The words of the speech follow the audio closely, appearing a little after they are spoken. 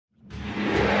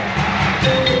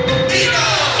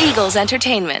Eagles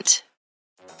Entertainment.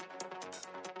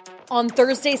 On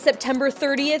Thursday, September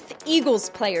 30th, Eagles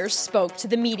players spoke to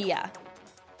the media.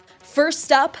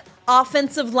 First up,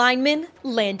 offensive lineman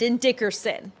Landon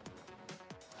Dickerson.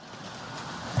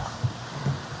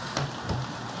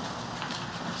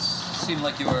 Seemed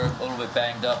like you were a little bit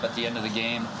banged up at the end of the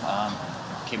game.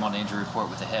 Came on the injury report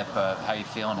with the hip. How you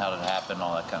feeling? How did it happen?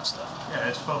 All that kind of stuff. Yeah,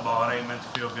 it's football. It ain't meant to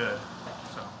feel good.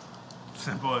 So,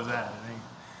 simple as that.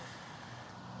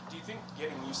 Do you think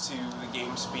getting used to the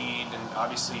game speed and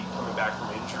obviously coming back from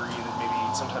injury that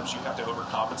maybe sometimes you have to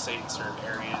overcompensate in certain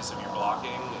areas of your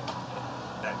blocking and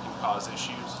that can cause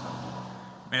issues?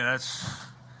 Man,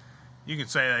 you can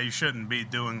say that you shouldn't be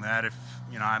doing that if,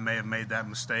 I may have made that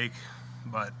mistake,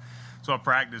 but it's what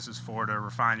practice is for, to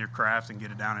refine your craft and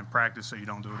get it down in practice so you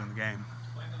don't do it in the game.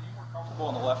 Landon, are you more comfortable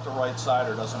on the left or right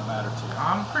side, or doesn't it matter to you?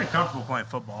 I'm pretty comfortable playing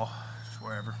football, just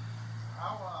wherever.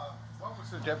 What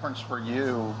was the difference for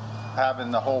you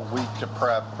having the whole week to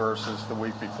prep versus the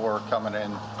week before coming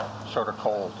in sort of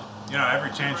cold?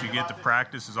 Every chance you get to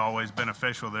practice is always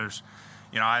beneficial. There's,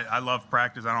 I love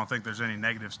practice. I don't think there's any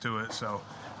negatives to it. So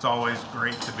it's always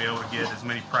great to be able to get as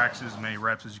many practices, as many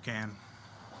reps as you can.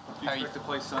 Do you expect to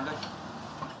play Sunday?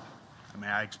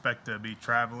 I expect to be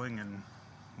traveling and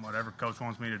whatever coach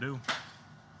wants me to do.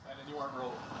 And you weren't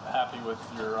real happy with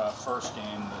your first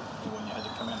game when you had to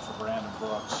come in for Brandon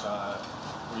Brooks.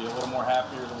 Were you a little more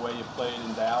happier the way you played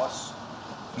in Dallas?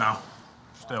 No,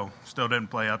 still didn't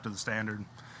play up to the standard.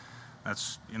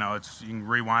 That's, you can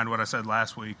rewind what I said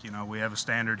last week. We have a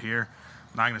standard here.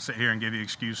 I'm not going to sit here and give you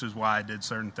excuses why I did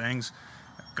certain things.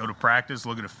 Go to practice,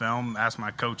 look at a film, ask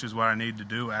my coaches what I need to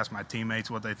do, ask my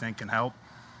teammates what they think can help,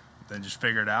 then just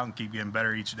figure it out and keep getting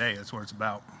better each day. That's what it's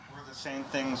about. Were the same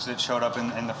things that showed up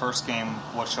in the first game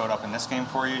what showed up in this game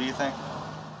for you, do you think?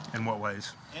 In what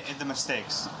ways? In the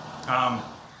mistakes.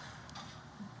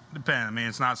 Depend.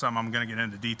 It's not something I'm going to get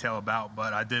into detail about,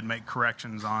 but I did make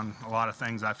corrections on a lot of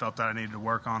things I felt that I needed to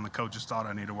work on, the coaches thought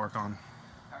I needed to work on.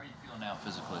 How are you feeling now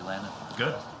physically, Landon?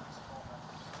 Good.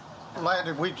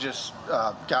 Landon, we just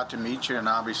got to meet you, and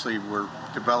obviously we're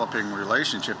developing a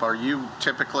relationship. Are you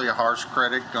typically a harsh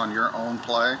critic on your own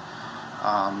play,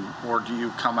 or do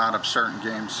you come out of certain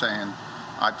games saying,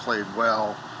 I played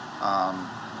well,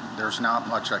 there's not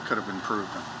much I could have improved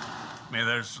in?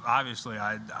 There's obviously,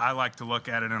 I like to look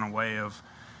at it in a way of,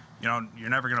 you're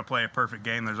never going to play a perfect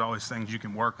game. There's always things you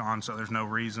can work on, so there's no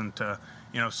reason to,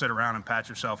 sit around and pat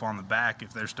yourself on the back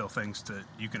if there's still things that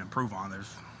you can improve on.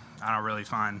 I don't really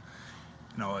find,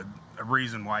 a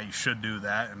reason why you should do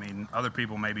that. Other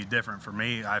people may be different. For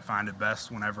me, I find it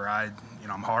best whenever I'm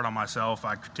hard on myself,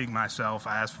 I critique myself,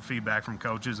 I ask for feedback from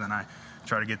coaches, and I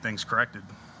try to get things corrected.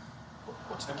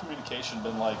 What's the communication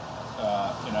been like?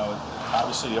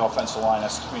 Obviously the offensive line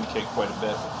has to communicate quite a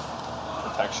bit,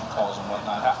 protection calls and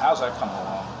whatnot. How's that coming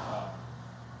along?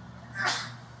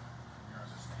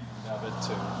 Of it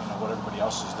to what everybody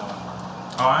else is doing.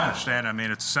 Oh, I understand.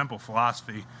 It's a simple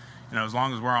philosophy. As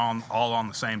long as we're all on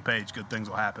the same page, good things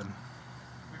will happen.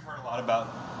 We've heard a lot about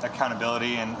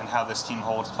accountability and how this team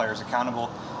holds players accountable.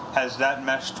 Has that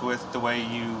meshed with the way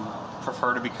you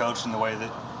prefer to be coached and the way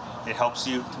that it helps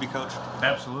you to be coached?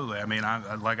 Absolutely.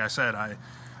 Like I said, I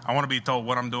want to be told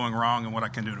what I'm doing wrong and what I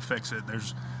can do to fix it.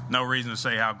 There's no reason to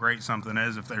say how great something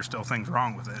is if there's still things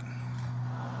wrong with it.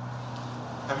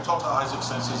 Have you talked to Isaac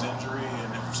since his injury,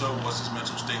 and if so, what's his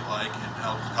mental state like, and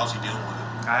how's he dealing with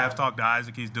it? I have talked to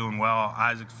Isaac. He's doing well.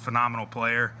 Isaac's a phenomenal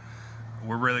player.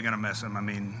 We're really going to miss him.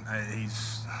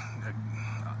 He's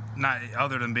not,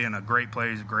 other than being a great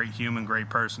player, he's a great human, great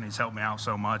person. He's helped me out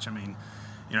so much.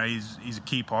 He's a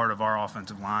key part of our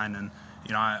offensive line, and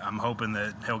I'm hoping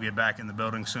that he'll get back in the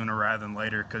building sooner rather than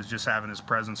later, because just having his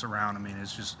presence around,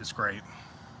 it's great.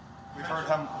 We've heard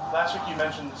him. Last week you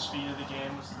mentioned the speed of the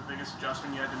game was the biggest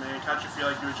adjustment you had to make. How did you feel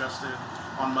like you adjusted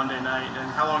on Monday night,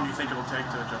 and how long do you think it'll take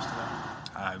to adjust to that?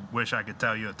 I wish I could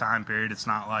tell you a time period. It's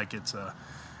not like it's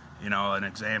an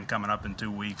exam coming up in 2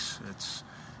 weeks.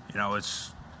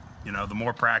 The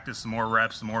more practice, the more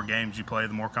reps, the more games you play,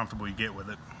 the more comfortable you get with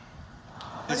it.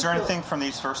 Is there anything from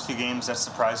these first 2 games that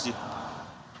surprised you?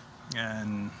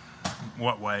 In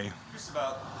what way? Just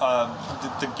about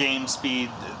the game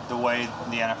speed, the way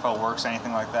the NFL works,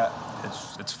 anything like that?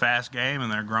 It's a fast game,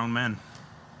 and they're grown men.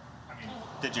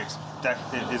 Did you expect?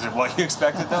 Is it what you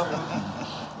expected, though?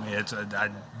 I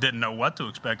didn't know what to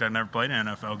expect. I never played an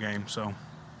NFL game, so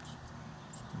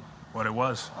what it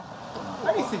was.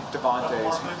 How do you think Davante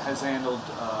has handled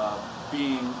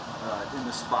being in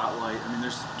the spotlight?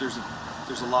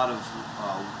 There's a lot of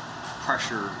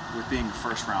pressure with being a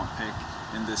first-round pick.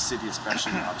 in this city,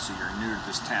 especially. Obviously, you're new to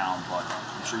this town, but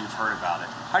I'm sure you've heard about it.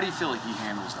 How do you feel like he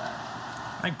handles that?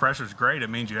 I think pressure's great. It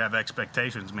means you have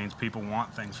expectations. It means people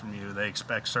want things from you. They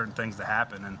expect certain things to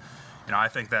happen. And, I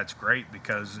think that's great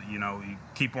because, you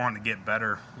keep wanting to get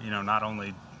better, not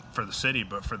only for the city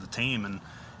but for the team and,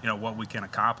 what we can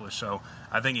accomplish. So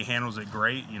I think he handles it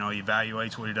great. He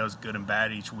evaluates what he does good and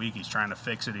bad each week. He's trying to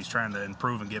fix it. He's trying to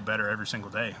improve and get better every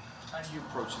single day. How do you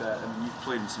approach that? I mean, you've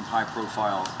played in some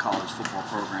high-profile college football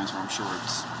programs where I'm sure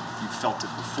you've felt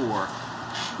it before.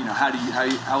 How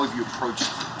have you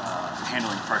approached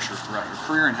handling pressure throughout your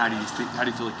career, and how do you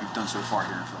feel like you've done so far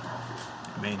here in Philadelphia?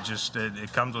 I mean, just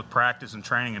it comes with practice and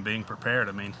training and being prepared.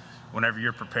 I mean, whenever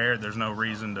you're prepared, there's no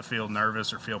reason to feel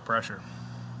nervous or feel pressure.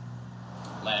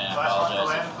 Landon,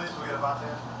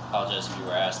 apologize if you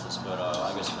were asked this, but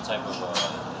I guess what type of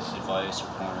advice or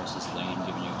pointers has Lane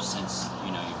given you since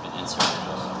you've been inserted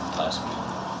last week?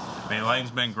 I mean,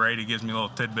 Lane's been great. He gives me little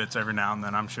tidbits every now and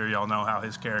then. I'm sure y'all know how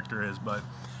his character is, but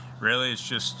really it's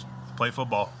just play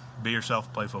football. Be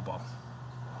yourself, play football.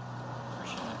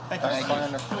 Appreciate it. Thank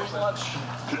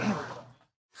you.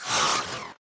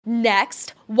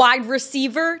 Next, wide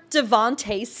receiver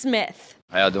Devontae Smith.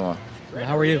 How y'all doing?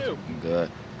 How are you? I'm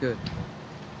good. Good.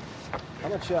 How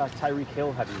much Tyreek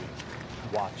Hill have you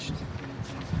watched?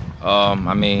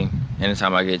 I mean,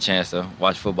 anytime I get a chance to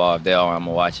watch football, if they're on, I'm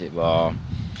gonna watch it. But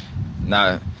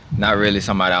not really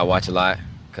somebody I watch a lot,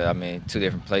 cause I mean, two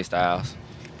different play styles.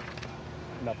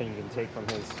 Nothing you can take from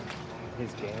his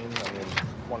game. I mean,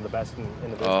 one of the best in the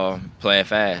business. Playing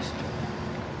fast.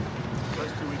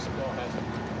 First 2 weeks of ball hasn't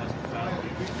found you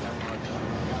that much.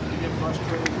 Do you get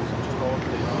frustrated with such a role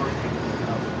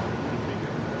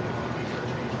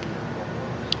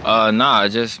Nah,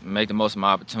 just make the most of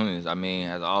my opportunities. I mean,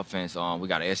 as an offense, we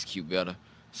got to execute better.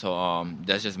 So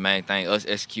that's just the main thing, us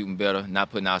executing better, not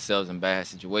putting ourselves in bad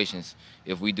situations.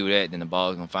 If we do that, then the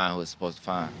ball is going to find who it's supposed to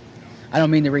find. I don't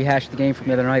mean to rehash the game from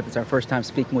the other night, but it's our first time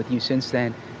speaking with you since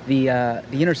then. The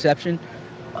interception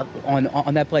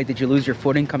on that play, did you lose your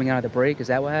footing coming out of the break? Is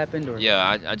that what happened? Or?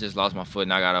 Yeah, I just lost my foot,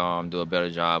 and I got to do a better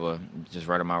job of just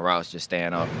running my routes, just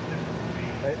staying up.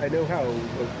 I know how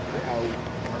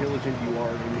diligent you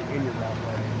are in your route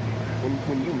running.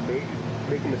 When you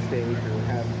make a mistake or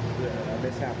have a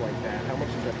mishap like that, how much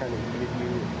does that kind of eat at you?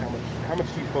 And how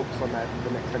much do you focus on that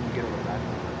the next time you get on the back?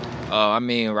 I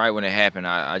mean, right when it happened,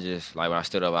 I just, like, when I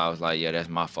stood up, I was like, yeah, that's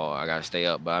my fault. I got to stay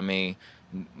up. But, I mean,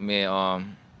 me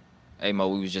and Amo,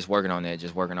 we was just working on that,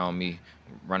 just working on me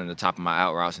running the top of my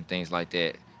out routes and things like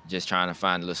that, just trying to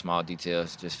find the little small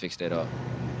details, just fix that up.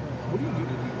 What do you do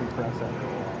to decompress after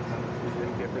a loss? Is it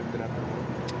any different than after a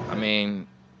win? I mean,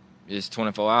 it's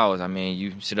 24 hours. I mean,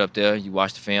 you sit up there, you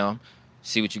watch the film,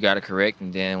 see what you got to correct,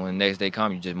 and then when the next day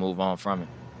comes, you just move on from it.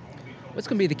 What's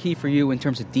going to be the key for you in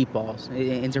terms of deep balls,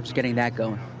 in terms of getting that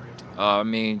going? I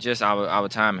mean, just our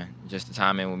timing, just the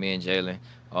timing with me and Jalen,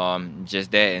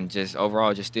 just that, and just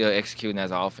overall just still executing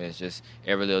as an offense, just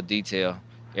every little detail,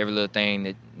 every little thing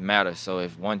that matters. So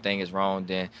if one thing is wrong,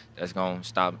 then that's going to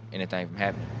stop anything from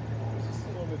happening. Is this a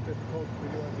little bit difficult for you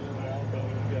on the other end, though?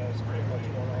 You guys pretty much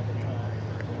won all the time.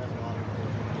 You have a lot of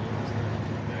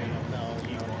games. Now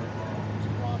you are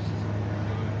some losses. So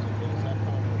what is that kind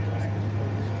of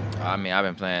adjustment? I mean, I've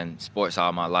been playing sports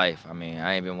all my life. I mean,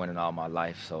 I ain't been winning all my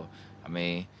life. So, I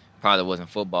mean, probably wasn't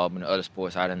football, but in other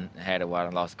sports, I done had it where I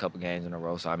done lost a couple games in a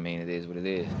row. So, I mean, it is what it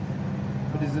is.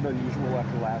 But is it unusual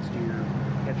after last year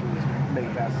catching as many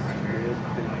passes as you did?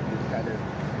 That kind of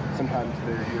sometimes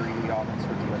you're eating the offense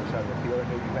from the other side of the field. I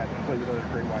know you've had to play with other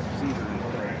great wide receivers,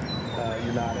 but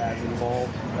you're not as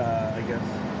involved, I guess.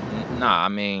 Nah, I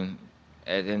mean,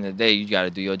 at the end of the day, you got to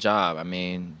do your job. I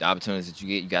mean, the opportunities that you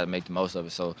get, you got to make the most of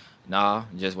it. So,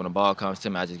 just when the ball comes to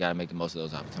me, I just got to make the most of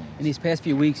those opportunities. In these past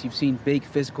few weeks, you've seen big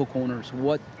physical corners.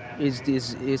 What is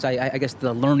I guess,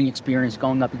 the learning experience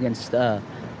going up against the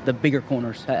bigger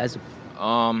corners? It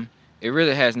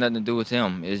really has nothing to do with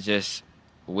him. It's just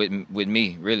with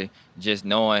me, really. Just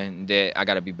knowing that I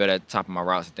got to be better at the top of my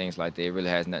routes and things like that. It really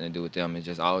has nothing to do with them. It's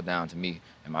just all down to me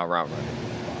and my route running.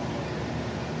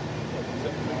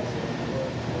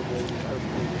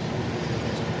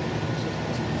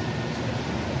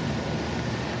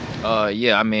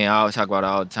 Yeah, I mean, I always talk about it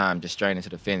all the time, just straight into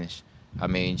the finish. I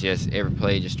mean, just every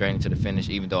play, just straight into the finish,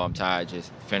 even though I'm tired,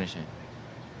 just finishing.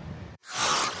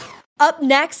 Up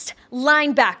next,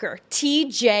 linebacker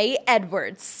TJ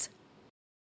Edwards.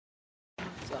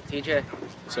 What's up, TJ?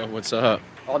 So what's up?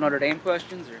 All Notre Dame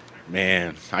questions? Or?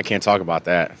 Man, I can't talk about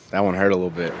that. That one hurt a little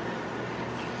bit.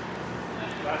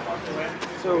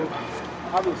 So,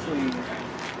 obviously,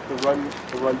 the run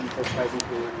defense hasn't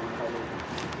been kind of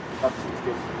up since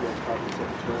you guys practiced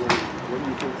at the tournament. What do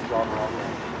you think's gone wrong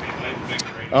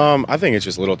there? I think it's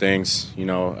just little things,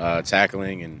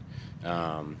 tackling and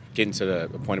getting to the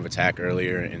point of attack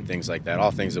earlier and things like that.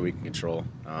 All things that we can control.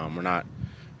 We're not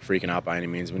freaking out by any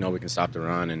means. We know we can stop the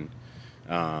run and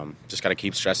just got to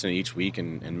keep stressing it each week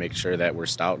and make sure that we're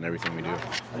stout in everything we do. I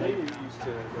know you're used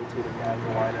to rotating guys in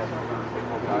the lineup for big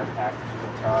more guys active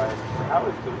at the time. How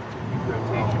is the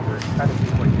rotation where it kind of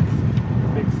feels like it's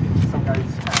mixed? Some guys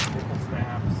have nickel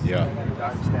snaps, and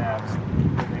dime snaps,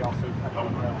 and they also kind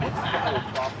of what's the whole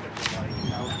process like?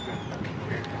 How is it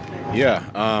going? Yeah,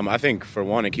 I think for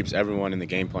one, it keeps everyone in the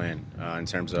game plan in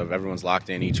terms of everyone's locked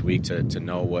in each week to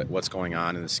know what's going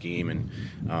on in the scheme. And,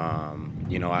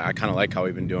 I kind of like how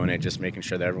we've been doing it, just making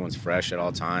sure that everyone's fresh at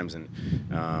all times and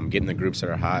getting the groups that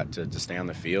are hot to stay on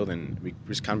the field. And we've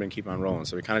just kind of been keeping on rolling.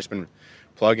 So we kind of just been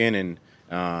plugging and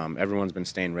everyone's been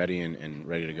staying ready and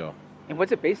ready to go. And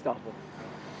what's it based off of?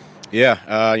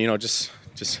 Yeah,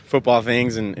 just football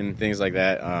things and things like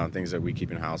that, things that we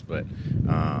keep in house. But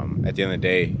at the end of the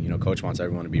day, Coach wants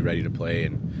everyone to be ready to play,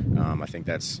 and I think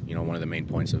that's one of the main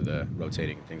points of the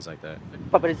rotating and things like that.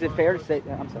 But is it fair to say?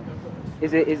 I'm sorry.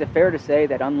 Is it fair to say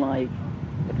that unlike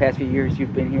the past few years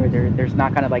you've been here, there's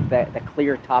not kind of like that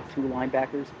clear top two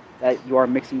linebackers that you are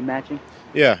mixing and matching?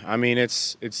 Yeah, I mean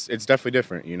it's definitely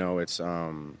different.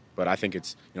 But I think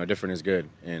it's different is good,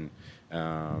 and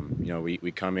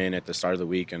we come in at the start of the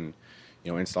week and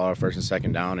install our first and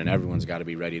second down, and everyone's got to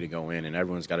be ready to go in, and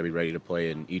everyone's got to be ready to play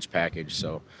in each package.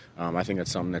 So I think that's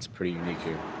something that's pretty unique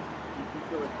here.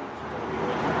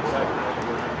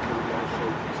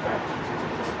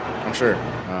 I'm sure,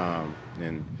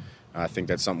 and I think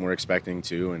that's something we're expecting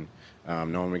too. And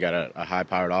knowing we got a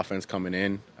high-powered offense coming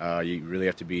in, you really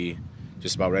have to be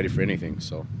just about ready for anything.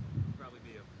 So. Probably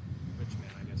be a rich man,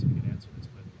 I guess, if you could answer this.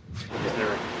 But is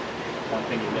there one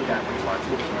thing you look at when you watch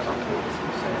the teams on the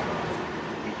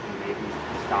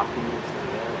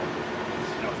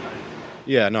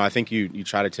Yeah, no, I think you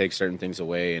try to take certain things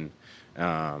away, and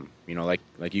like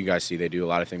you guys see, they do a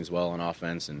lot of things well on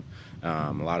offense, and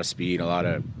a lot of speed, a lot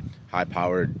of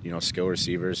high-powered skill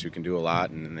receivers who can do a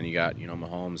lot, and then you got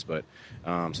Mahomes, but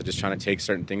so just trying to take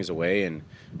certain things away, and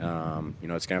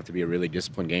it's gonna have to be a really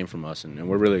disciplined game from us, and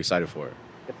we're really excited for it.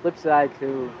 The flip side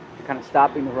to kind of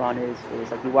stopping the run is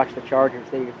like you watch the Chargers,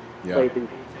 they play the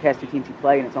past two teams you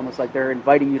play, and it's almost like they're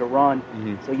inviting you to run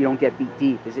so you don't get beat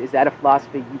deep. Is that a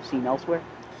philosophy you've seen elsewhere?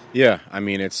 Yeah, I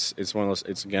mean it's one of those.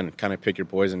 It's again kind of pick your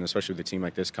poison, especially with a team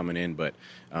like this coming in. But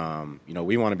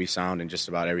we want to be sound in just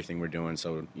about everything we're doing.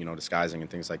 So disguising and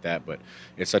things like that. But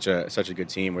it's such a good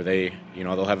team where they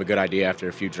they'll have a good idea after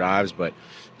a few drives, but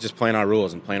just playing our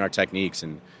rules and playing our techniques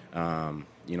and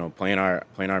playing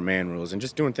our man rules and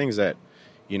just doing things that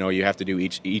you have to do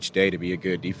each day to be a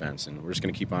good defense, and we're just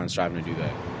going to keep on striving to do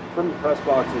that. From the press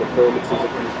box and the film, it seems like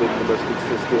he's been the most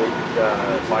consistent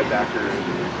linebacker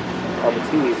on the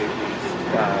team, at least,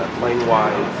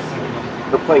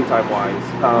 playing time wise.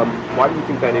 Why do you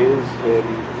think that is, and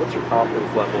what's your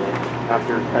confidence level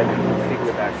after kind of taking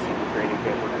a back seat in training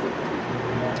camp?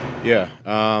 Yeah,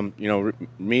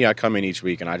 me, I come in each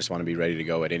week and I just want to be ready to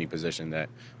go at any position that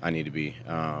I need to be.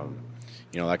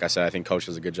 Like I said, I think Coach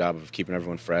does a good job of keeping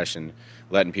everyone fresh and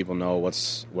letting people know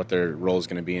what their role is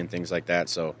going to be and things like that.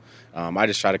 So I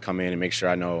just try to come in and make sure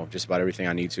I know just about everything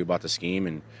I need to about the scheme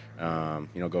and,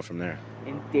 go from there.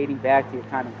 And dating back to your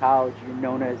time in college, you're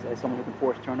known as someone who can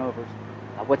force turnovers.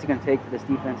 What's it going to take for this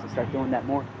defense to start doing that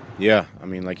more? Yeah, I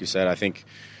mean, like you said, I think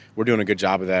we're doing a good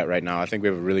job of that right now. I think we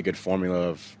have a really good formula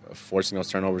of forcing those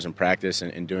turnovers in practice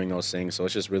and doing those things. So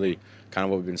it's just really kind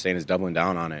of what we've been saying is doubling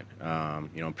down on it,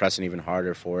 pressing even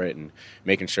harder for it and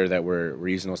making sure that we're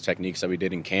using those techniques that we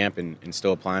did in camp and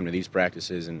still applying to these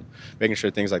practices and making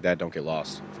sure things like that don't get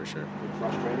lost, for sure.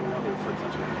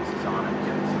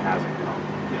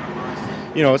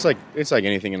 It's like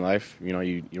anything in life.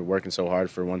 You're working so hard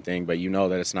for one thing, but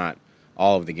that it's not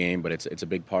all of the game, but it's a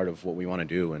big part of what we want to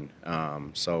do, and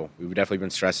so we've definitely been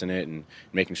stressing it and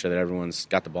making sure that everyone's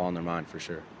got the ball in their mind, for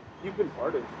sure. You've been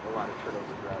part of a lot of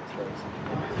turnover droughts,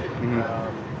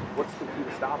 what's the key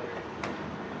to stopping?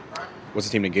 What's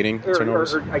the team to getting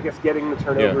turnovers? Or I guess getting the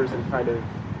turnovers and kind of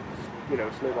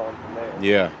snowballing from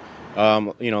there.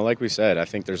 Yeah, like we said, I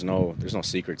think there's no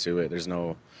secret to it. There's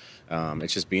no.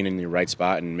 It's just being in the right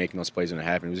spot and making those plays when it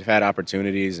happens. We've had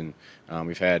opportunities and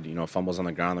we've had fumbles on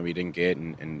the ground that we didn't get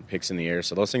and picks in the air.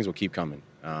 So those things will keep coming.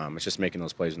 It's just making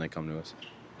those plays when they come to us.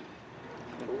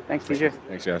 Thanks, TJ.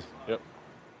 Thanks, guys. Yep.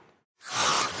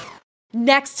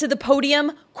 Next to the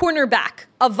podium, cornerback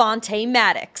Avonte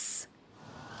Maddox.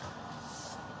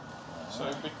 So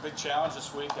big Big challenge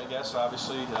this week, I guess.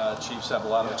 Obviously, Chiefs have a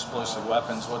lot of explosive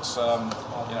weapons. What's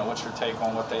your take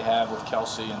on what they have with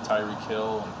Kelsey and Tyreek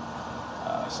Hill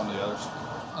and some of the others?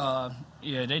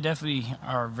 Yeah, they definitely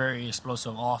are a very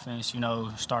explosive offense.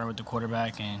 Starting with the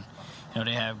quarterback, and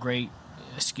they have great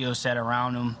skill set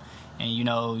around them, and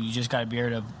you just got to be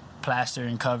able to plaster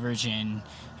in coverage and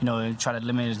try to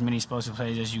limit as many explosive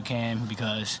plays as you can,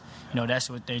 because that's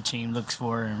what their team looks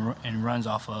for and runs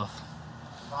off of.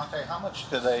 Monte, how much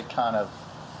do they kind of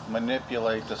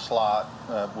manipulate the slot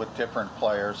with different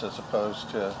players as opposed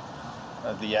to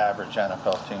the average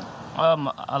NFL team?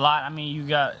 A lot. I mean, you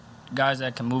got guys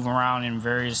that can move around in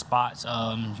various spots.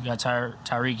 You got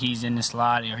Tyreek, he's in the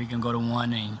slot, or he can go to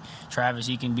one, and Travis,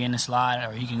 he can be in the slot,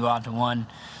 or he can go out to one.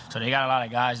 So they got a lot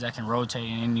of guys that can rotate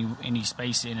in any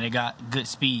space, and they got good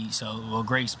speed,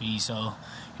 great speed. So,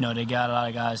 they got a lot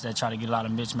of guys that try to get a lot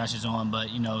of mismatches on, but,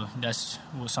 that's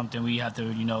something we have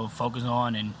to, focus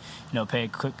on and, pay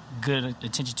good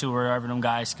attention to wherever them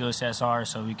guys' skill sets are,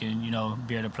 so we can,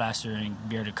 be able to plaster and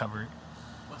be able to cover it.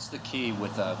 What's the key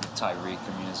with Tyreek?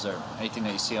 I mean, is there anything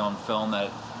that you see on film that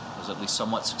was at least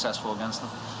somewhat successful against them?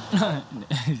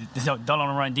 Don't let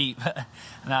him run deep.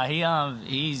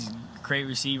 He's a great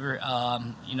receiver.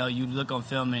 You look on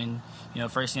film and,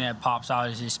 first thing that pops out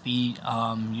is his speed.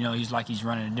 He's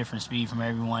running a different speed from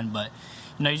everyone, but,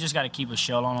 you just got to keep a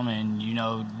shell on him and,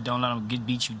 don't let him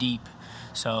beat you deep.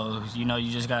 So, you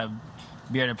just got to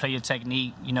be able to play your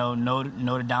technique, know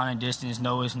the down and distance,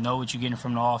 know what you're getting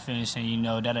from the offense, and,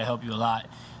 that'll help you a lot,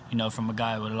 from a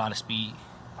guy with a lot of speed.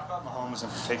 How about Mahomes in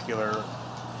particular?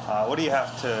 What do you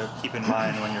have to keep in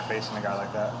mind when you're facing a guy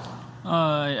like that?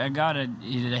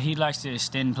 He likes to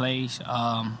extend plays.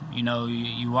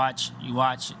 You watch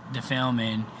the film,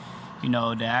 and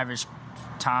the average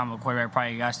time a quarterback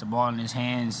probably got the ball in his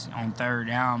hands on third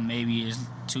down maybe is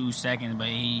 2 seconds, but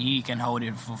he can hold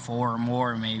it for 4 or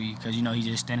more maybe, because he's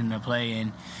extending the play,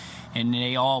 and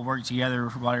they all work together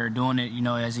while they're doing it.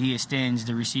 As he extends,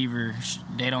 the receiver,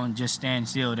 they don't just stand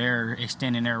still. They're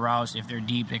extending their routes. If they're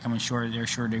deep, they're coming short. They're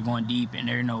sure they're going deep, and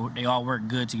they all work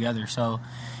good together. So,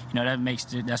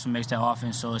 that's what makes that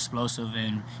offense so explosive.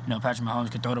 And Patrick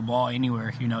Mahomes can throw the ball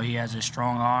anywhere. He has a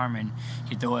strong arm, and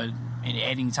he throw it in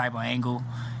any type of angle,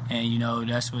 and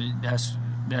that's what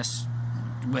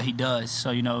he does.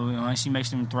 So once he makes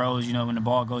them throws, when the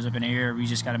ball goes up in the air, we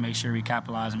just got to make sure we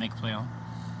capitalize and make a play on.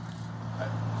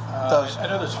 I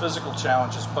know there's physical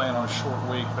challenges playing on a short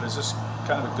week, but is this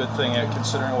kind of a good thing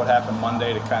considering what happened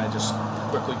Monday to kind of just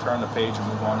quickly turn the page and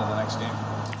move on to the next game?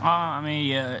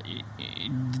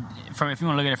 If you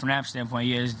want to look at it from that standpoint,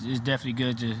 it's definitely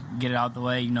good to get it out the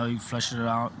way. You flush it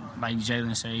out, like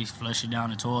Jalen says, flush it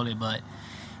down the toilet. But,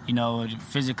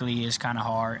 physically it's kind of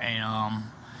hard. And,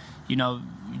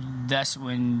 that's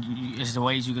when it's the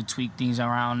ways you could tweak things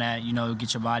around that,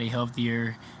 get your body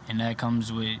healthier. And that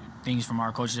comes with things from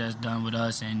our coaches that's done with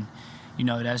us. And,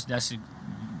 that's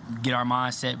get our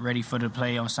mindset ready for the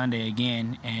play on Sunday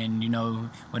again, and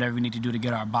whatever we need to do to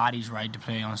get our bodies right to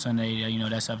play on Sunday,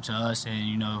 that's up to us.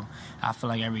 And I feel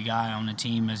like every guy on the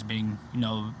team has been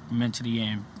mentally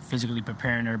and physically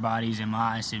preparing their bodies and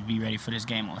minds to be ready for this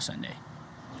game on Sunday.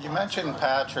 You mentioned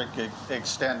Patrick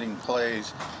extending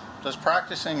plays. Does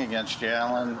practicing against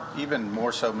Jalen, even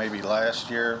more so maybe last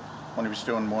year when he was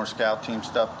doing more scout team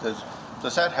stuff,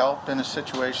 does that help in a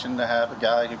situation to have a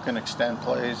guy who can extend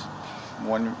plays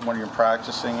when you're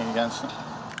practicing against him?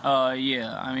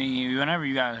 Yeah. I mean, whenever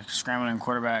you got a scrambling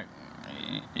quarterback,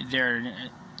 they're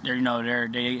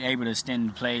able to extend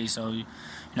the play. So,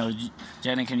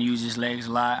 Jalen can use his legs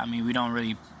a lot. I mean, we don't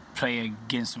really play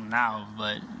against him now,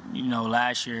 but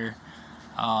last year,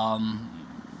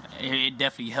 it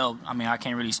definitely helped. I mean, I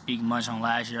can't really speak much on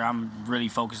last year. I'm really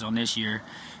focused on this year.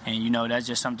 And, that's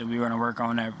just something we're going to work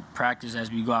on at practice as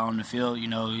we go out on the field.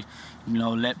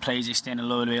 Let plays extend a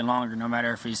little bit longer, no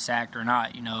matter if it's sacked or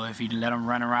not. If you let them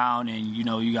run around and, you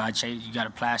got to chase, you got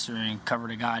to plaster and cover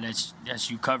the guy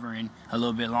that's you covering a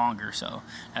little bit longer. So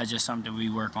that's just something we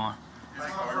work on.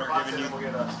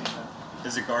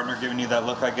 Is it Gardner giving you that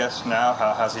look, I guess, now?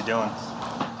 How's he doing?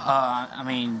 I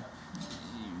mean,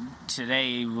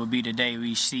 today will be the day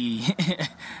we see.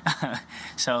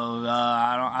 So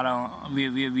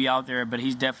we'll be out there, but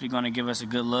he's definitely going to give us a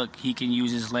good look. He can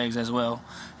use his legs as well,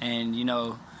 and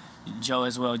Joe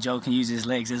as well. Joe can use his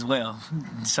legs as well.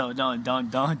 So don't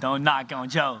knock on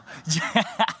Joe.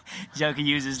 Joe can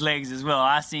use his legs as well.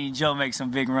 I seen Joe make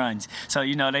some big runs. So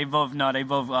they both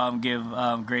give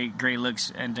great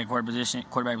looks at the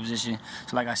quarterback position.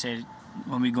 So like I said,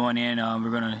 when we going in,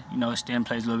 we're gonna extend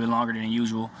plays a little bit longer than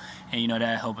usual, and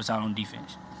that help us out on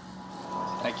defense.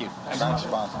 Thank you. Thanks,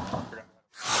 Bob.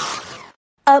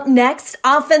 Up next,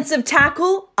 offensive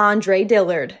tackle Andre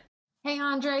Dillard. Hey,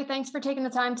 Andre, thanks for taking the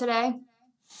time today.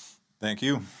 Thank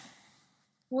you.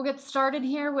 We'll get started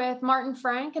here with Martin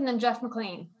Frank and then Jeff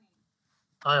McLean.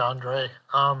 Hi, Andre.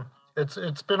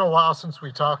 It's been a while since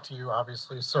we talked to you,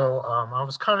 obviously. So I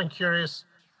was kind of curious,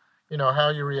 how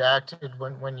you reacted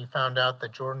when you found out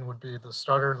that Jordan would be the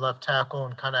starter left tackle,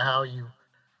 and kind of how you,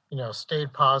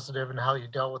 stayed positive and how you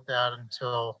dealt with that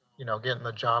until, getting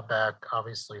the job back,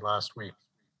 obviously, last week.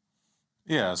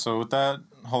 Yeah, so with that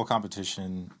whole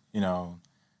competition,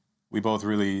 we both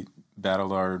really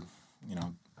battled our,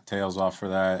 tails off for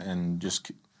that and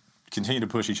just continue to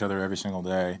push each other every single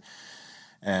day.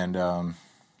 And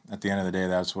at the end of the day,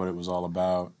 that's what it was all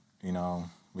about.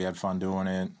 We had fun doing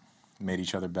it, made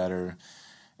each other better.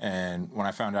 And when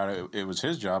I found out it was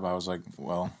his job, I was like,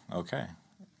 well, okay.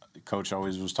 Coach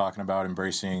always was talking about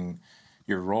embracing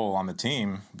your role on the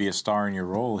team, be a star in your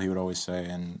role, he would always say.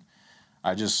 And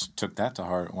I just took that to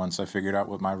heart once I figured out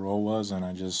what my role was, and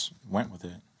I just went with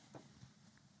it.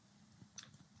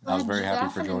 I was very happy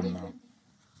for Jordan, though.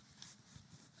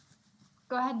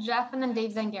 Go ahead, Jeff, and then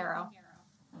Dave Zangaro.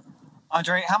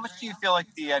 Andre, how much do you feel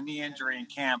like the knee injury in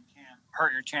camp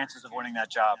hurt your chances of winning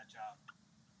that job?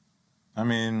 I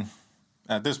mean,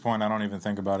 at this point, I don't even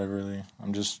think about it, really.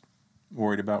 I'm just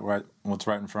worried about what's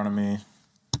right in front of me.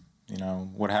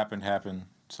 What happened, happened.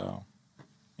 So,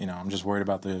 I'm just worried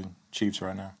about the Chiefs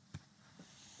right now.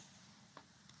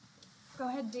 Go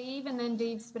ahead, Dave, and then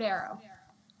Dave Spadaro.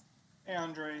 Hey,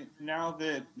 Andre, now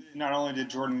that not only did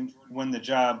Jordan win the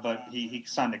job, but he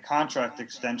signed a contract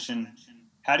extension,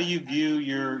 how do you view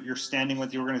your standing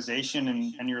with the organization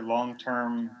and your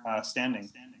long-term standing?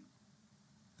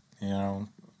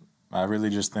 I really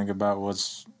just think about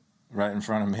what's right in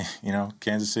front of me.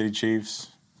 Kansas City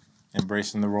Chiefs,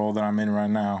 embracing the role that I'm in right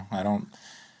now. I don't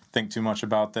think too much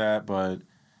about that, but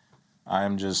I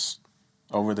am just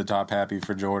over the top happy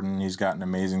for Jordan. He's got an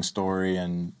amazing story,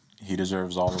 and he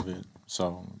deserves all of it.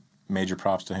 So major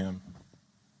props to him.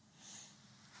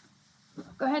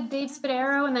 Go ahead, Dave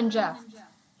Spadaro, and then Jeff.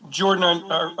 Jordan,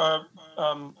 Andre,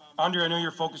 I know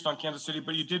you're focused on Kansas City,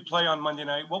 but you did play on Monday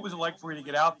night. What was it like for you to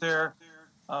get out there,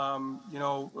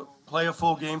 play a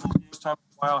full game for the first time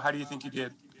in a while? How do you think you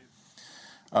did?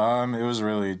 It was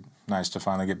really nice to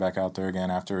finally get back out there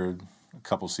again after a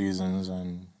couple seasons,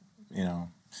 and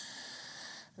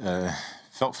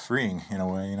felt freeing in a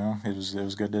way. It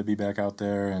was good to be back out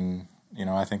there, and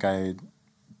I think I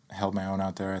held my own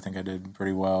out there. I think I did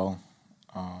pretty well.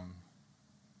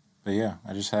 But yeah,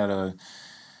 I just had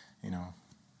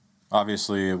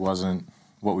obviously it wasn't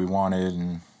what we wanted,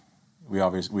 and we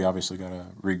obviously got to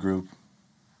regroup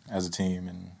as a team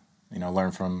and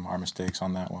learn from our mistakes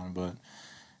on that one. But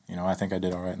I think I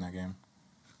did all right in that game.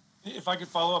 If I could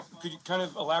follow up, could you kind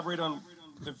of elaborate on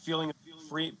the feeling of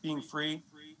freeing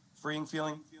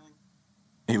feeling?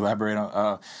 Elaborate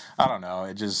on? I don't know.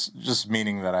 It just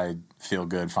meaning that I feel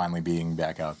good finally being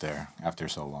back out there after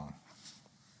so long.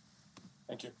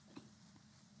 Thank you.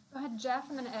 Go ahead, Jeff,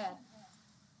 and then Ed.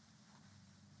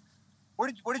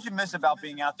 What did you miss about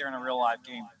being out there in a real live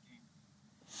game?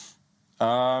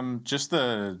 Just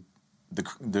the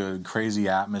crazy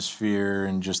atmosphere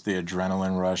and just the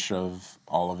adrenaline rush of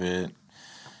all of it.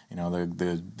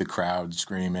 The crowd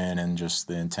screaming and just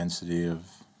the intensity of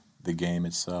the game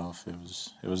itself.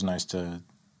 It was nice to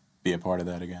be a part of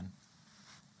that again.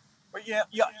 Well, yeah,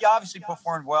 you obviously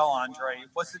performed well, Andre.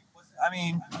 What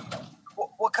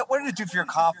did it do for your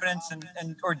confidence,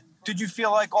 or did you feel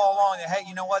like all along that, hey,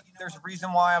 you know what? There's a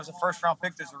reason why I was a first-round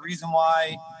pick. There's a reason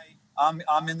why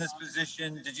I'm in this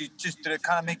position. Did it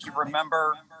kind of make you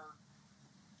remember,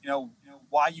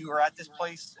 why you were at this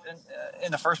place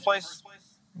in the first place?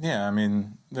 Yeah,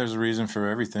 there's a reason for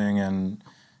everything, and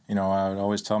I would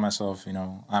always tell myself,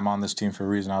 I'm on this team for a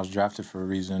reason. I was drafted for a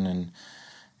reason, and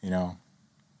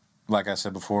like I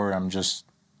said before, I'm just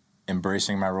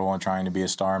embracing my role and trying to be a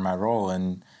star in my role.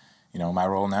 And my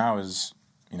role now is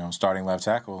starting left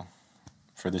tackle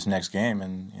for this next game,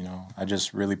 and I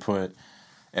just really put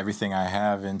everything I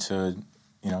have into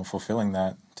fulfilling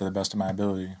that to the best of my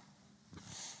ability.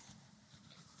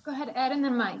 Go ahead, Ed, and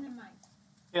then Mike.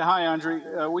 Yeah, hi,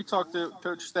 Andre. We talked to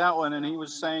Coach Stoutland, and he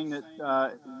was saying that,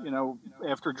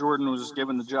 after Jordan was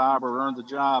given the job or earned the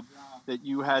job, that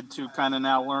you had to kind of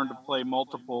now learn to play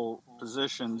multiple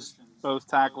positions, both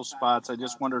tackle spots. I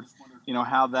just wondered,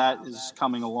 how that is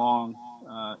coming along,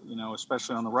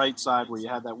 especially on the right side where you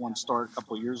had that one start a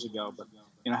couple of years ago. But,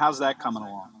 how's that coming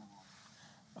along?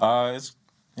 It's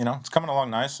coming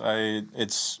along nice. I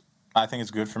think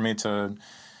it's good for me to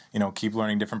keep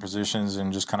learning different positions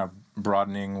and just kind of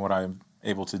broadening what I'm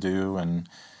able to do. And,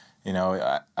 you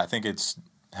know, I think it's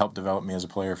helped develop me as a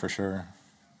player for sure.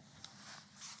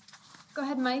 Go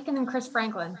ahead, Mike, and then Chris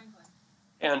Franklin.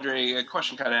 Andre, a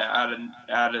question kind of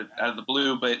out of the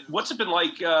blue, but what's it been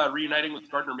like reuniting with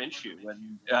Gardner Minshew?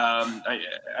 And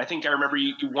I think I remember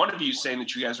one of you saying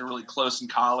that you guys are really close in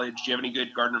college. Do you have any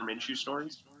good Gardner Minshew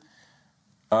stories?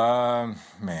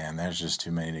 Man, there's just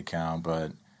too many to count.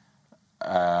 But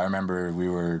I remember we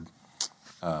were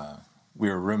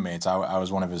roommates. I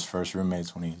was one of his first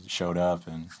roommates when he showed up,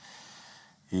 and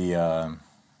he.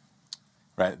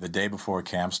 Right, the day before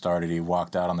camp started, he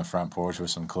walked out on the front porch with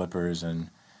some clippers, and,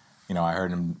 you know, I heard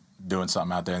him doing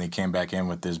something out there, and he came back in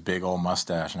with this big old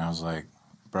mustache, and I was like,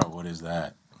 bro, what is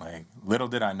that? Like, little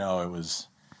did I know it was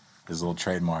his little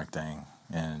trademark thing.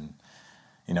 And,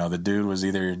 you know, the dude was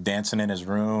either dancing in his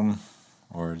room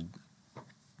or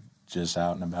just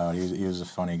out and about. He was a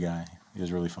funny guy. He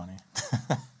was really funny.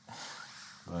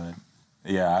 But,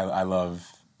 yeah, I love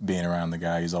being around the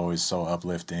guy. He's always so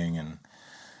uplifting and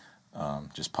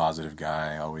just positive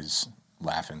guy, always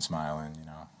laughing, smiling. You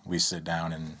know, we sit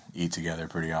down and eat together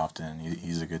pretty often.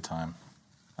 He's a good time.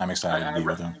 I'm excited to be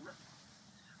with him.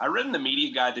 I read in the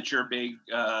media guide that you're a big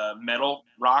metal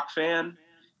rock fan.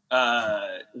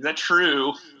 Is that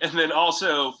true? And then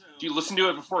also, do you listen to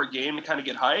it before a game to kind of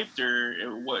get hyped,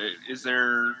 or what, is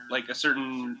there like a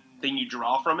certain thing you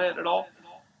draw from it at all?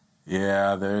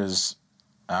 Yeah, there's.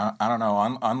 I don't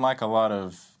know. Unlike a lot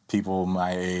of people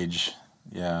my age.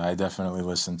 Yeah, I definitely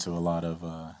listen to a lot of,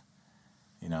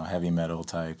 you know, heavy metal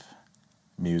type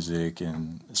music,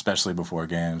 and especially before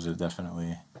games, it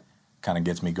definitely kind of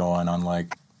gets me going,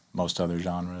 unlike most other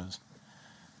genres.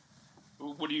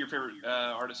 What are your favorite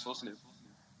artists to listen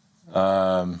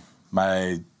to?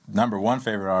 My number one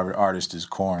favorite artist is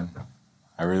Korn.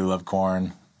 I really love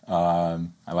Korn.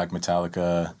 I like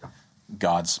Metallica,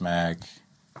 Godsmack,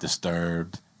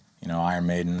 Disturbed, you know, Iron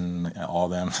Maiden, all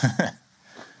them.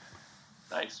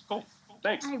 Nice. Cool.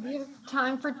 Thanks. All right, we have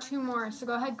time for two more. So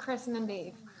go ahead, Chris, and then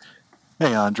Dave.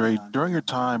 Hey, Andre. During your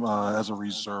time as a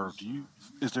reserve,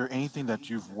 is there anything that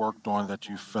you've worked on that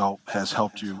you felt has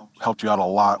helped you out a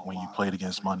lot when you played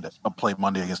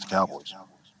Monday against the Cowboys?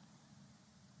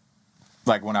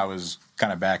 Like when I was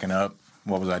kind of backing up,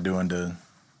 what was I doing to?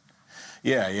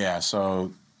 Yeah.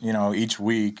 So, you know, each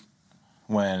week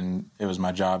when it was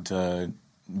my job to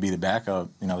be the backup,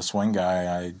 you know, the swing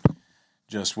guy, I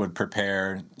just would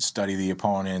prepare, study the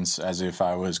opponents as if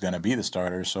I was going to be the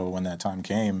starter. So when that time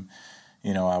came,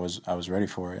 you know, I was ready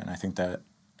for it, and I think that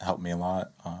helped me a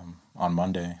lot on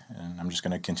Monday, and I'm just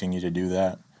going to continue to do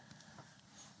that.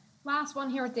 Last one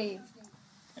here with Dave.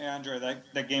 Hey, Andre,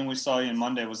 that game we saw you on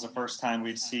Monday was the first time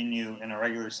we'd seen you in a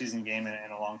regular season game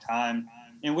in a long time.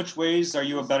 In which ways are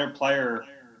you a better player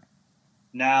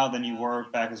now than you were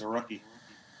back as a rookie?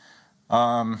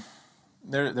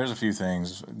 There's a few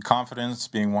things. Confidence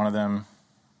being one of them.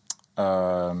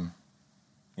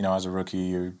 You know, as a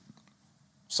rookie,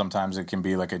 sometimes it can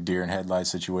be like a deer in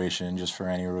headlights situation just for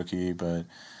any rookie. But,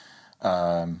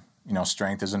 you know,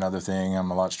 strength is another thing.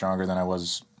 I'm a lot stronger than I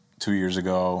was 2 years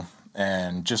ago.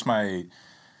 And just my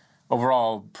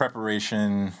overall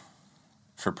preparation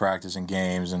for practice and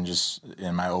games, and just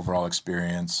in my overall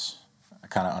experience, I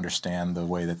kind of understand the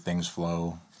way that things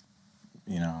flow.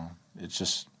 You know, it's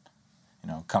just, you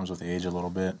know, comes with age a little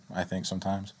bit, I think,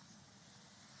 sometimes.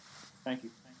 Thank you.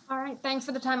 All right. Thanks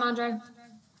for the time, Andre.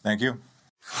 Thank you.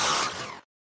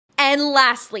 And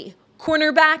lastly,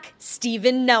 cornerback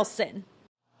Steven Nelson.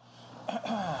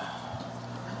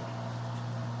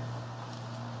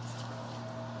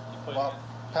 Well,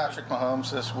 Patrick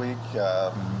Mahomes this week,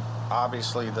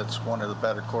 obviously that's one of the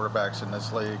better quarterbacks in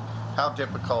this league. How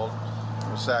difficult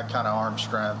was that kind of arm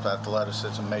strength,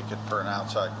 athleticism, make it for an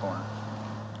outside corner?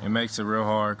 It makes it real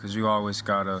hard because you always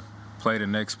got to play the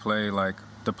next play, like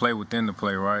the play within the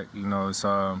play, right? You know, it's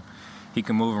he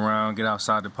can move around, get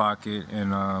outside the pocket,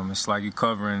 and it's like you're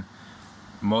covering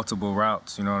multiple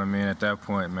routes, you know what I mean, at that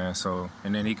point, man. So,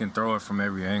 and then he can throw it from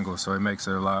every angle, so it makes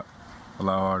it a lot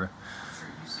harder.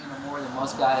 You've seen him more than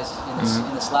most guys in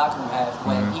this locker room have.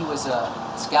 When he was a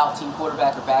scout team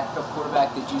quarterback or backup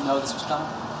quarterback, did you know this was coming?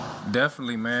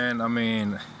 Definitely, man. I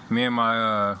mean, me and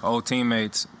my old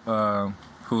teammates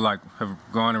who like have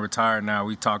gone and retired now,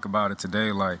 we talk about it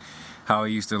today, like how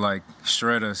he used to like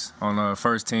shred us on the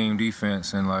first team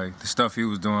defense, and like the stuff he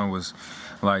was doing was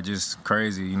like just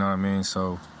crazy, you know what I mean?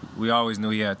 So we always knew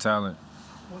he had talent.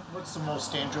 What's the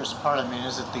most dangerous part? I mean,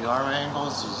 is it the arm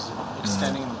angles? Is it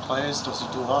extending the plays? Does he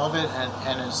do all of it?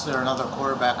 And is there another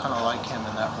quarterback kind of like him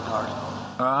in that regard?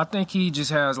 I think he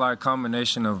just has like a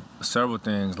combination of several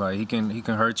things. Like he can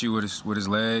hurt you with his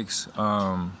legs.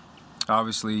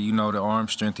 Obviously, you know, the arm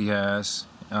strength he has,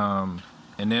 And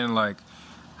then, like,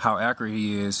 how accurate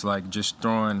he is, like, just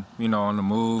throwing, you know, on the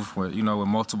move, with, you know, with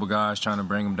multiple guys trying to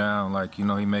bring him down. Like, you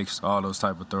know, he makes all those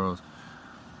type of throws.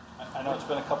 I know it's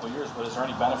been a couple of years, but is there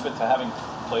any benefit to having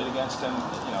played against him,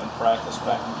 you know, in practice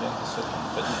back in Kansas City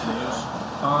that you can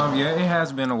use? Yeah, it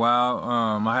has been a while.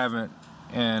 I haven't,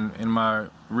 and in my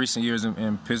recent years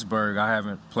in Pittsburgh, I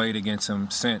haven't played against him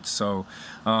since. So,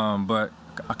 but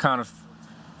I kind of,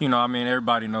 you know, I mean,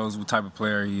 everybody knows what type of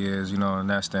player he is, you know, in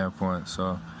that standpoint.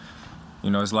 So, you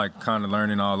know, it's like kind of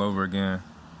learning all over again.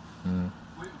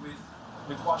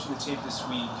 With watching the tape this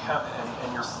week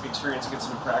and your experience against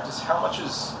him in practice, how much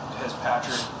has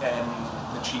Patrick and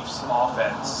the Chiefs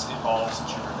offense evolved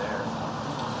since you were there?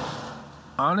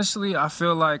 Honestly, I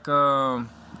feel like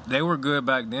they were good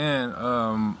back then.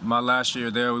 My last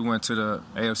year there, we went to the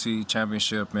AFC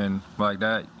Championship, and like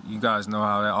that, you guys know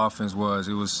how that offense was.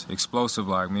 It was explosive,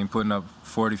 like, I mean, putting up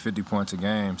 40, 50 points a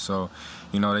game. So,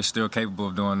 you know, they're still capable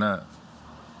of doing that.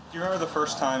 Do you remember the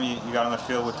first time you got on the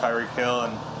field with Tyreek Hill,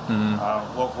 and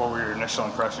what were your initial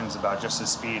impressions about just his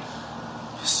speed?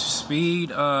 Speed,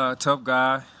 tough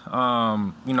guy.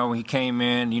 You know, when he came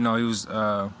in, you know, he was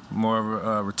more of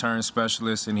a return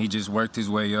specialist, and he just worked his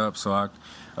way up. So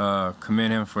I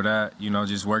commend him for that, you know,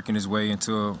 just working his way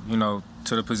into, you know,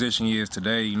 to the position he is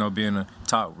today, you know, being a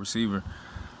top receiver.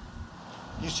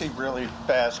 You see really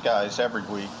fast guys every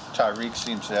week. Tyreek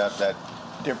seems to have that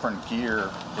different gear.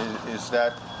 Is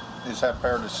that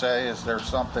fair to say? Is there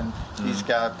something he's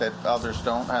got that others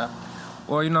don't have?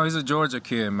 Well, you know, he's a Georgia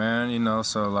kid, man, you know,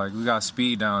 so, like, we got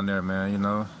speed down there, man, you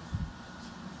know.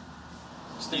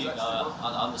 Steve,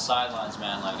 on the sidelines,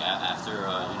 man, like, after,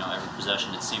 you know, every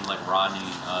possession, it seemed like Rodney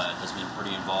has been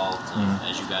pretty involved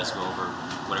as you guys go over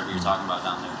whatever you're talking about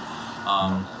down there.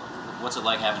 What's it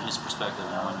like having his perspective,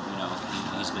 knowing, you know,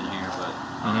 he's been here, but,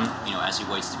 you know, as he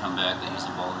waits to come back, that he's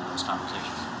involved in those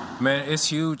conversations? Man, it's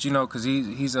huge, you know, because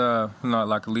he's you know,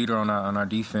 like a leader on our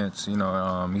defense. You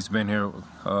know, he's been here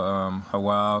a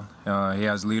while. He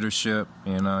has leadership,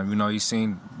 and you know, he's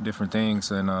seen different things,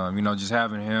 and you know, just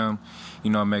having him, you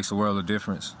know, makes a world of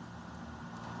difference.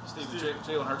 Steve,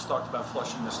 Jalen Hurts talked about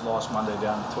flushing this loss Monday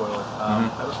down the toilet.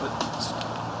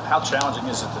 How challenging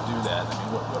is it to do that? I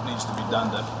mean, what needs to be done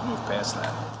to move past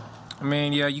that? I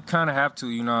mean, yeah, you kind of have to,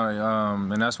 you know,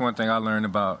 and that's one thing I learned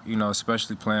about, you know,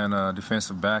 especially playing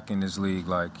defensive back in this league.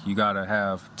 Like, you got to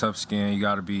have tough skin. You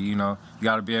got to be, you know, you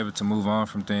got to be able to move on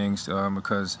from things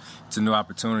because it's a new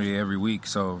opportunity every week.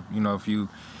 So, you know, if you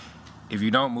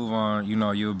don't move on, you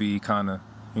know, you'll be kind of,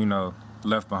 you know,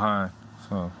 left behind.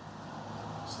 So.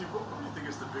 Steve, what do you think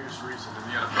is the biggest reason in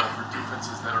the NFL for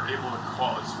defenses that are able to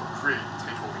cause or create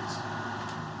takeaways?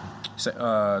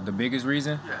 The biggest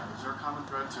reason? Yeah, is there a common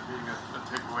thread to being a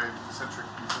takeaway-centric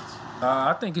defense?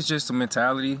 I think it's just a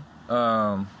mentality,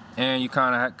 and you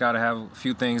kind of got to have a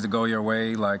few things to go your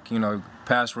way. Like, you know,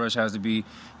 pass rush has to be,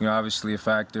 you know, obviously a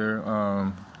factor.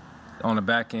 On the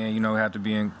back end, you know, have to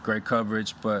be in great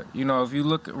coverage. But, you know, if you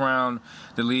look around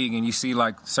the league and you see,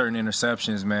 like, certain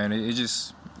interceptions, man, it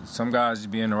just, some guys just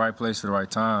be in the right place at the right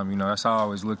time. You know, that's how I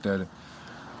always looked at it.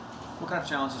 What kind of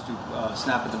challenges do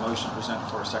snap of the motion present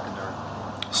for a secondary?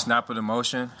 Snap of the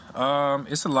motion?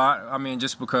 It's a lot. I mean,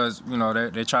 just because, you know,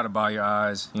 they try to buy your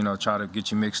eyes, you know, try to get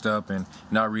you mixed up and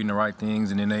not reading the right things,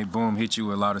 and then they, boom, hit you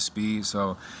with a lot of speed.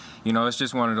 So, you know, it's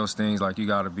just one of those things, like, you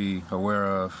got to be aware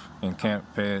of and can't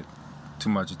pay it too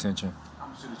much attention. How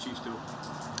much do the Chiefs do?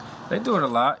 They do it a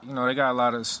lot. You know, they got a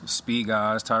lot of speed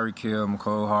guys, Tyreek Hill,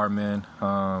 McCole Hardman.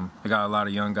 They got a lot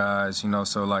of young guys, you know,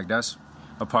 so, like, that's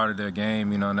a part of their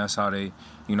game, you know, and that's how they,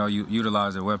 you know,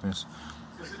 utilize their weapons.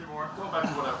 Going back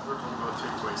to what we're talking about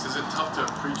takeaways, is it tough to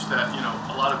preach that, you know,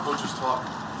 a lot of coaches talk,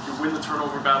 you win the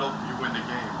turnover battle, you win the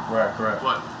game. Right, correct.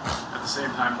 But at the same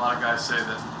time, a lot of guys say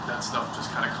that stuff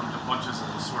just kind of comes in bunches and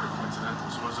is sort of coincidental.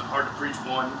 So is it hard to preach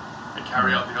one and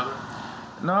carry out the other?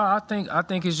 No, I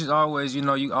think it's just always, you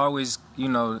know,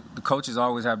 the coaches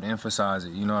always have to emphasize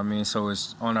it, you know what I mean? So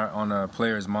it's on our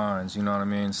players' minds, you know what I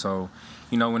mean? So,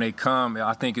 you know, when they come,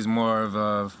 I think it's more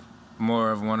of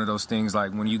one of those things,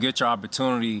 like, when you get your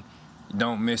opportunity,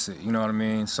 don't miss it, you know what I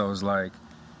mean? So it's like,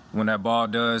 when that ball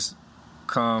does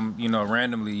come, you know,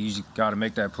 randomly, you just got to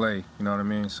make that play, you know what I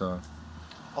mean? So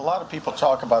a lot of people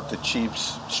talk about the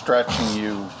Chiefs stretching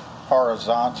you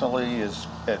horizontally as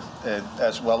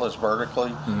well as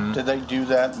vertically. Do they do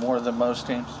that more than most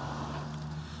teams?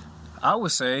 I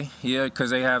would say, yeah, because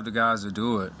they have the guys that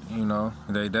do it, you know.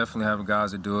 They definitely have the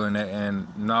guys that do it, and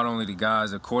not only the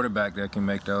guys, the quarterback that can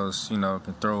make those, you know,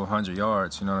 can throw 100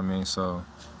 yards, you know what I mean? So,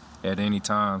 at any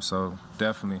time, so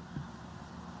definitely.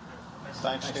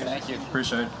 Thanks, Steve. Thank you.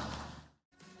 Appreciate it.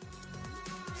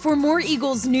 For more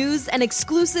Eagles news and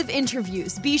exclusive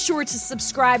interviews, be sure to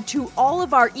subscribe to all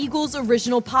of our Eagles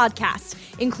original podcasts,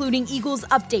 including Eagles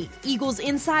Update, Eagles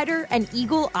Insider, and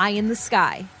Eagle Eye in the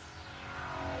Sky.